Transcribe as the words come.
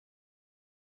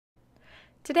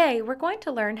Today, we're going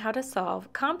to learn how to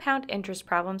solve compound interest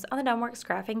problems on the NumWorks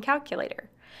graphing calculator.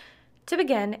 To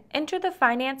begin, enter the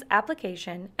finance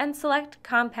application and select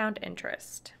compound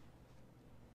interest.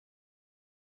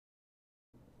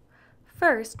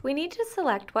 First, we need to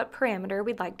select what parameter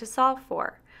we'd like to solve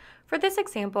for. For this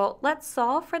example, let's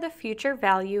solve for the future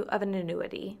value of an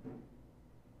annuity.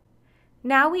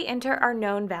 Now we enter our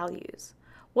known values.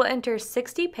 We'll enter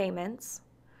 60 payments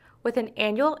with an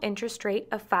annual interest rate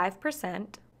of 5%,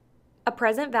 a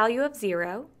present value of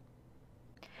 0,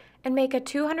 and make a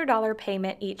 $200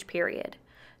 payment each period.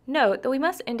 Note that we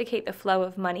must indicate the flow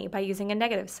of money by using a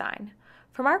negative sign.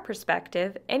 From our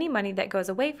perspective, any money that goes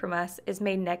away from us is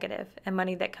made negative, and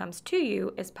money that comes to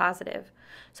you is positive.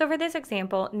 So for this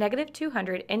example, negative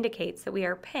 200 indicates that we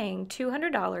are paying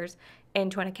 $200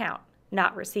 into an account,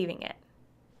 not receiving it.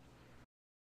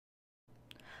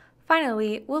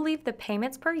 Finally, we'll leave the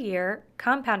payments per year,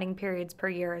 compounding periods per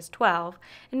year as 12,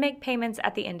 and make payments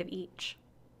at the end of each.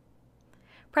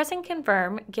 Pressing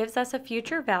confirm gives us a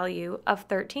future value of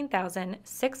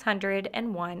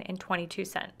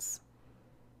 $13,601.22.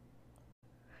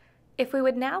 If we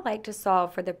would now like to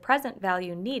solve for the present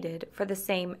value needed for the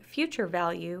same future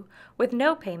value with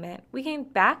no payment, we can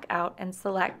back out and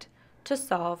select to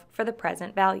solve for the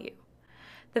present value.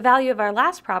 The value of our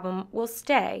last problem will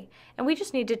stay, and we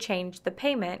just need to change the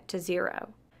payment to 0.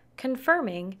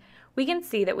 Confirming, we can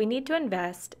see that we need to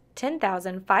invest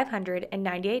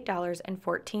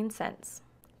 $10,598.14.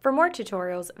 For more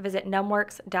tutorials, visit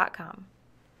numworks.com.